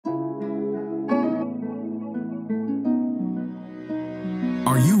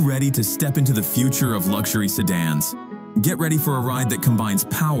Are you ready to step into the future of luxury sedans? Get ready for a ride that combines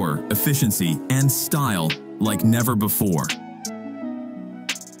power, efficiency, and style like never before.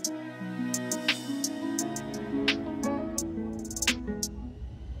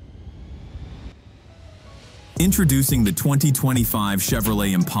 Introducing the 2025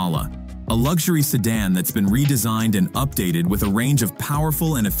 Chevrolet Impala, a luxury sedan that's been redesigned and updated with a range of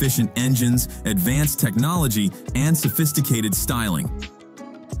powerful and efficient engines, advanced technology, and sophisticated styling.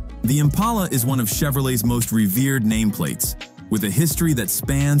 The Impala is one of Chevrolet's most revered nameplates, with a history that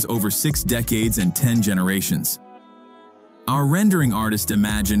spans over 6 decades and 10 generations. Our rendering artist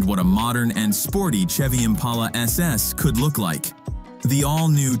imagined what a modern and sporty Chevy Impala SS could look like. The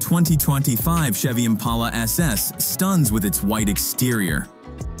all-new 2025 Chevy Impala SS stuns with its white exterior.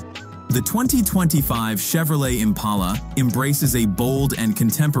 The 2025 Chevrolet Impala embraces a bold and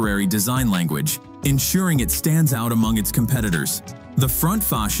contemporary design language, ensuring it stands out among its competitors. The front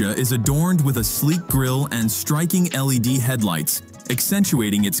fascia is adorned with a sleek grille and striking LED headlights,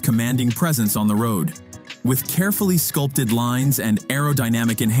 accentuating its commanding presence on the road. With carefully sculpted lines and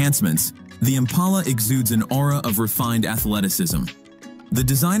aerodynamic enhancements, the Impala exudes an aura of refined athleticism. The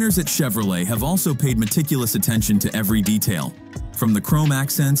designers at Chevrolet have also paid meticulous attention to every detail, from the chrome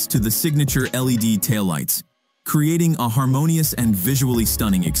accents to the signature LED taillights, creating a harmonious and visually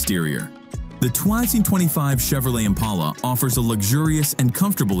stunning exterior. The 2025 Chevrolet Impala offers a luxurious and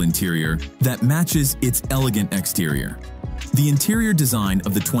comfortable interior that matches its elegant exterior. The interior design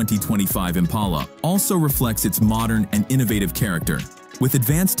of the 2025 Impala also reflects its modern and innovative character, with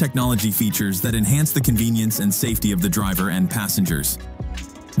advanced technology features that enhance the convenience and safety of the driver and passengers.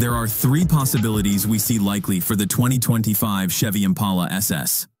 There are 3 possibilities we see likely for the 2025 Chevy Impala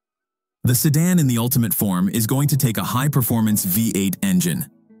SS. The sedan in the ultimate form is going to take a high-performance V8 engine.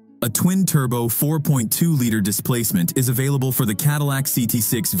 A twin-turbo 4.2-liter displacement is available for the Cadillac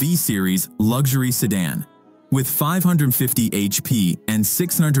CT6 V Series luxury sedan. With 550 HP and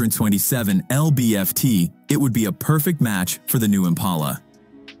 627 lb-ft, it would be a perfect match for the new Impala.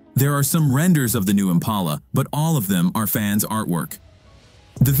 There are some renders of the new Impala, but all of them are fans' artwork.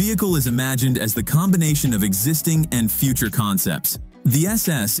 The vehicle is imagined as the combination of existing and future concepts. The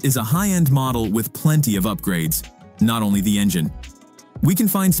SS is a high-end model with plenty of upgrades, not only the engine. We can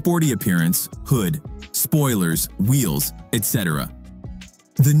find sporty appearance, hood, spoilers, wheels, etc.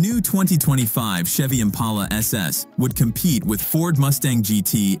 The new 2025 Chevy Impala SS would compete with Ford Mustang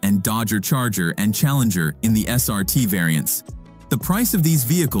GT and Dodge Charger and Challenger in the SRT variants. The price of these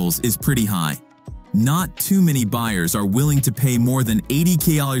vehicles is pretty high. Not too many buyers are willing to pay more than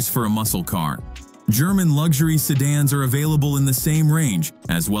 $80,000 for a muscle car. German luxury sedans are available in the same range,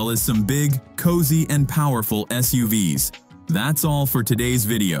 as well as some big, cozy, and powerful SUVs. That's all for today's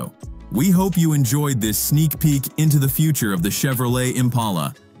video. We hope you enjoyed this sneak peek into the future of the Chevrolet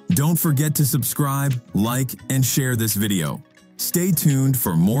Impala. Don't forget to subscribe, like, and share this video. Stay tuned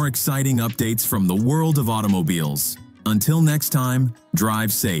for more exciting updates from the world of automobiles. Until next time,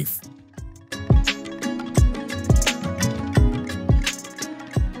 drive safe.